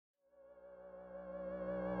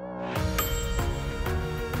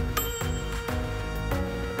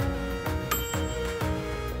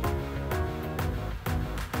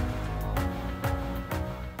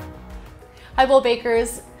Hi bold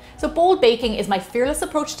bakers. So bold baking is my fearless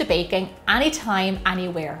approach to baking anytime,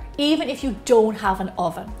 anywhere, even if you don't have an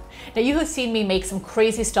oven. Now you have seen me make some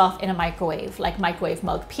crazy stuff in a microwave, like microwave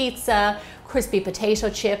melt pizza, crispy potato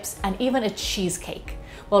chips, and even a cheesecake.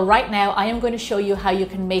 Well, right now I am going to show you how you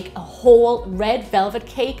can make a whole red velvet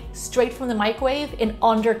cake straight from the microwave in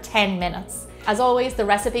under 10 minutes. As always, the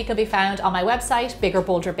recipe can be found on my website,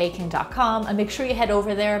 biggerbolderbaking.com, and make sure you head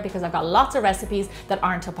over there because I've got lots of recipes that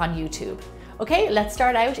aren't up on YouTube. Okay, let's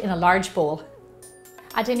start out in a large bowl.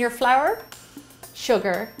 Add in your flour,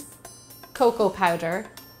 sugar, cocoa powder,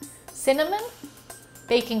 cinnamon,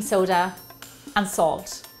 baking soda, and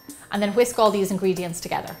salt, and then whisk all these ingredients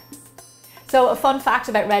together. So a fun fact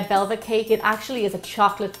about red velvet cake, it actually is a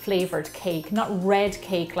chocolate flavored cake, not red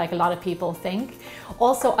cake like a lot of people think.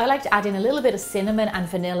 Also, I like to add in a little bit of cinnamon and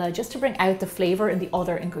vanilla just to bring out the flavor in the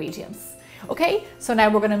other ingredients. Okay, so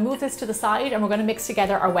now we're going to move this to the side and we're going to mix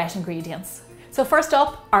together our wet ingredients. So first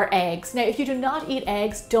up, our eggs. Now, if you do not eat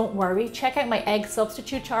eggs, don't worry. Check out my egg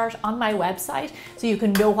substitute chart on my website so you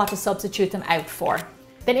can know what to substitute them out for.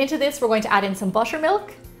 Then into this, we're going to add in some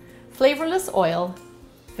buttermilk, flavorless oil,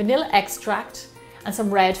 vanilla extract, and some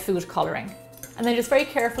red food coloring. And then just very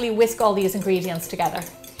carefully whisk all these ingredients together.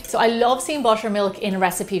 So I love seeing buttermilk in a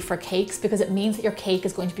recipe for cakes because it means that your cake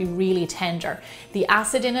is going to be really tender. The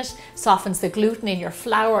acid in it softens the gluten in your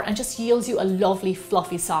flour and just yields you a lovely,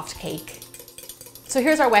 fluffy, soft cake. So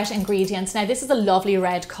here's our wet ingredients. Now this is a lovely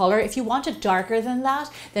red color. If you want it darker than that,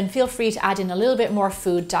 then feel free to add in a little bit more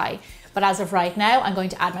food dye. But as of right now, I'm going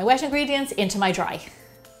to add my wet ingredients into my dry.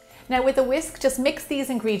 Now with a whisk, just mix these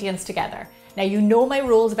ingredients together. Now you know my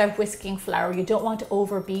rules about whisking flour. You don't want to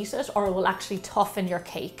overbeat it or it will actually toughen your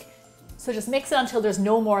cake. So just mix it until there's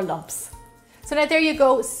no more lumps. So now there you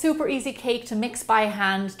go, super easy cake to mix by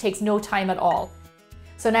hand, takes no time at all.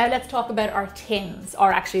 So now let's talk about our tins,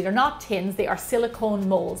 or actually they're not tins, they are silicone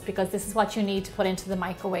molds because this is what you need to put into the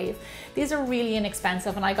microwave. These are really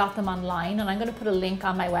inexpensive and I got them online and I'm going to put a link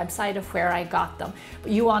on my website of where I got them.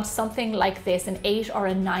 But you want something like this, an 8 or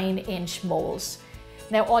a 9-inch mold.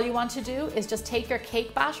 Now all you want to do is just take your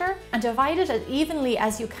cake batter and divide it as evenly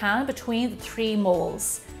as you can between the 3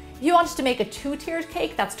 molds. If you wanted to make a 2-tiered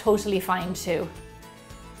cake, that's totally fine too.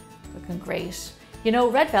 Looking great. You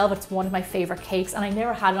know, red velvet's one of my favorite cakes and I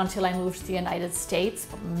never had it until I moved to the United States,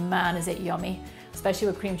 but man is it yummy, especially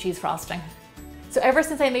with cream cheese frosting. So ever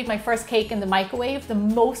since I made my first cake in the microwave, the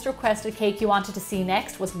most requested cake you wanted to see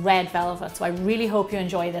next was red velvet, so I really hope you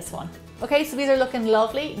enjoy this one. Okay, so these are looking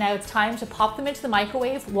lovely. Now it's time to pop them into the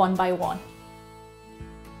microwave one by one.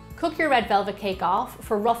 Cook your red velvet cake off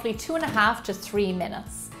for roughly 2.5 to 3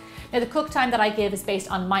 minutes. Now the cook time that I give is based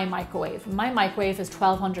on my microwave. My microwave is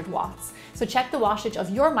 1200 watts. So check the wattage of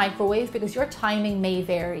your microwave because your timing may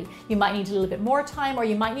vary. You might need a little bit more time or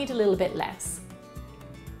you might need a little bit less.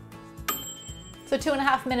 So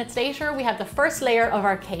 2.5 minutes later, we have the first layer of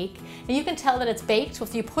our cake. Now you can tell that it's baked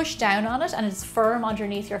if you push down on it and it's firm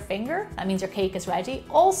underneath your finger. That means your cake is ready.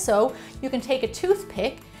 Also, you can take a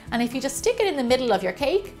toothpick and if you just stick it in the middle of your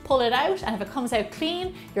cake, pull it out, and if it comes out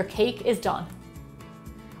clean, your cake is done.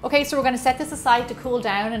 Okay, so we're going to set this aside to cool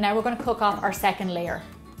down and now we're going to cook off our second layer.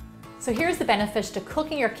 So here's the benefit to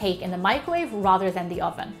cooking your cake in the microwave rather than the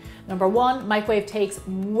oven. Number one, microwave takes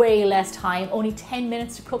way less time, only 10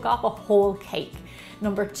 minutes to cook off a whole cake.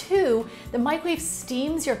 Number two, the microwave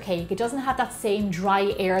steams your cake. It doesn't have that same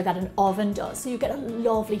dry air that an oven does, so you get a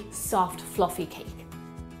lovely, soft, fluffy cake.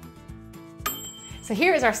 So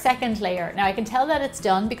here is our second layer. Now I can tell that it's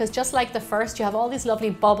done because just like the first, you have all these lovely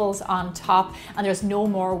bubbles on top and there's no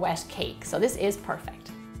more wet cake. So this is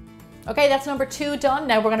perfect. Okay, that's number 2 done.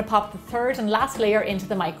 Now we're going to pop the third and last layer into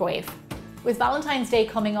the microwave. With Valentine's Day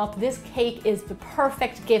coming up, this cake is the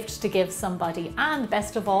perfect gift to give somebody. And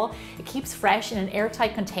best of all, it keeps fresh in an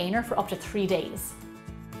airtight container for up to 3 days.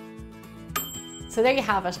 So there you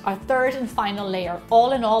have it, our third and final layer.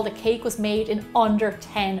 All in all, the cake was made in under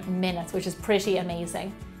 10 minutes, which is pretty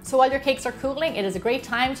amazing. So while your cakes are cooling, it is a great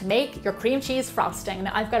time to make your cream cheese frosting.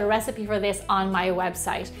 Now I've got a recipe for this on my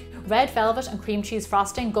website. Red velvet and cream cheese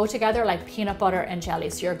frosting go together like peanut butter and jelly,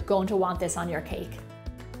 so you're going to want this on your cake.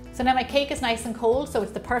 So now my cake is nice and cold, so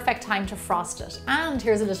it's the perfect time to frost it. And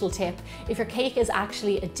here's a little tip. If your cake is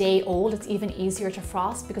actually a day old, it's even easier to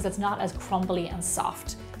frost because it's not as crumbly and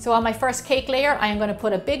soft. So on my first cake layer, I am going to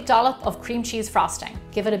put a big dollop of cream cheese frosting.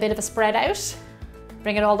 Give it a bit of a spread out,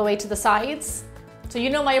 bring it all the way to the sides. So you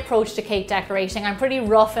know my approach to cake decorating. I'm pretty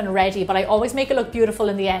rough and ready, but I always make it look beautiful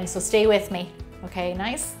in the end, so stay with me. Okay,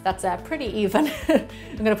 nice, that's pretty even.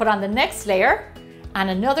 I'm going to put on the next layer and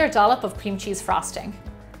another dollop of cream cheese frosting.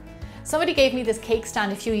 Somebody gave me this cake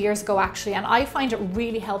stand a few years ago actually, and I find it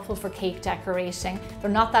really helpful for cake decorating. They're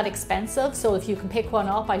not that expensive, so if you can pick one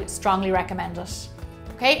up, I strongly recommend it.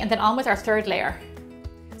 Okay, and then on with our third layer.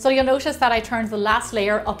 So you'll notice that I turned the last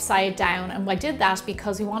layer upside down, and I did that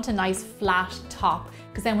because we want a nice flat top,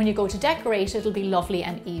 because then when you go to decorate, it'll be lovely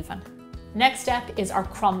and even. Next step is our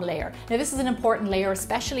crumb layer. Now this is an important layer,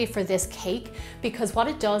 especially for this cake, because what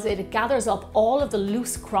it does, it gathers up all of the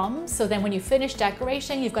loose crumbs. So then when you finish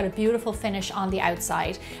decorating, you've got a beautiful finish on the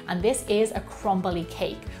outside. And this is a crumbly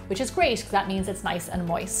cake, which is great because that means it's nice and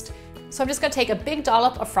moist. So I'm just gonna take a big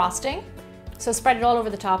dollop of frosting. So spread it all over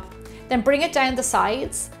the top, then bring it down the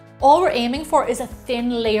sides. All we're aiming for is a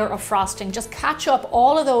thin layer of frosting. Just catch up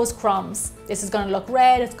all of those crumbs. This is gonna look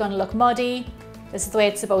red, it's gonna look muddy. This is the way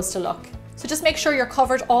it's supposed to look. So just make sure you're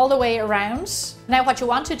covered all the way around. Now what you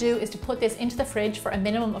want to do is to put this into the fridge for a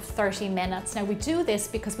minimum of 30 minutes. Now we do this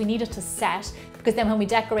because we need it to set, because then when we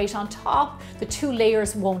decorate on top, the two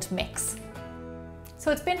layers won't mix. So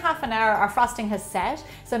it's been half an hour, our frosting has set,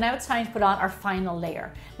 so now it's time to put on our final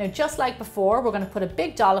layer. Now just like before, we're going to put a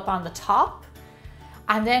big dollop on the top,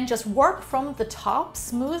 and then just work from the top,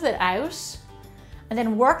 smooth it out, and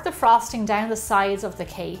then work the frosting down the sides of the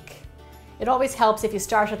cake. It always helps if you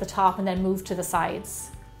start at the top and then move to the sides.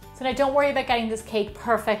 So now don't worry about getting this cake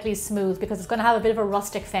perfectly smooth because it's going to have a bit of a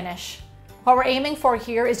rustic finish. What we're aiming for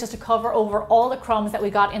here is just to cover over all the crumbs that we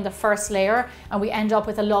got in the first layer, and we end up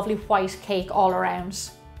with a lovely white cake all around.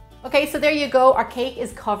 Okay, so there you go, our cake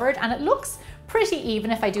is covered and it looks pretty even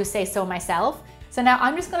if I do say so myself. So now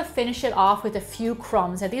I'm just going to finish it off with a few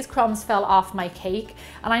crumbs. Now these crumbs fell off my cake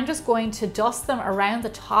and I'm just going to dust them around the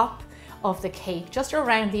top of the cake, just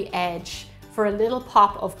around the edge, for a little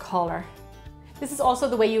pop of color. This is also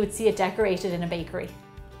the way you would see it decorated in a bakery.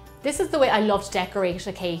 This is the way I love to decorate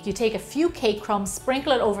a cake. You take a few cake crumbs,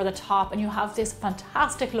 sprinkle it over the top, and you have this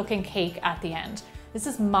fantastic looking cake at the end. This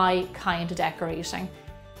is my kind of decorating.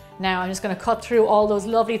 Now I'm just going to cut through all those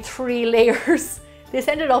lovely 3 layers. This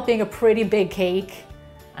ended up being a pretty big cake.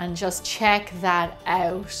 And just check that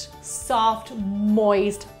out. Soft,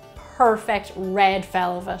 moist, perfect red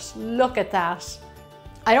velvet. Look at that.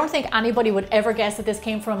 I don't think anybody would ever guess that this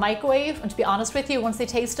came from a microwave, and to be honest with you, once they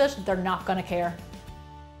taste it, they're not gonna care.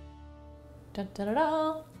 Da, da, da,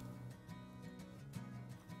 da.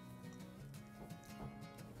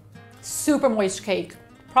 Super moist cake.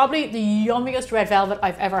 Probably the yummiest red velvet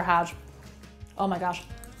I've ever had. Oh my gosh.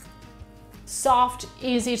 Soft,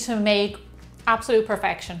 easy to make, absolute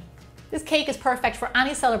perfection. This cake is perfect for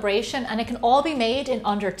any celebration and it can all be made in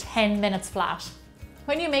under 10 minutes flat.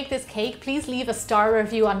 When you make this cake, please leave a star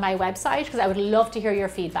review on my website because I would love to hear your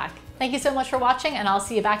feedback. Thank you so much for watching, and I'll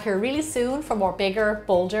see you back here really soon for more bigger,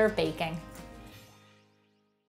 bolder baking.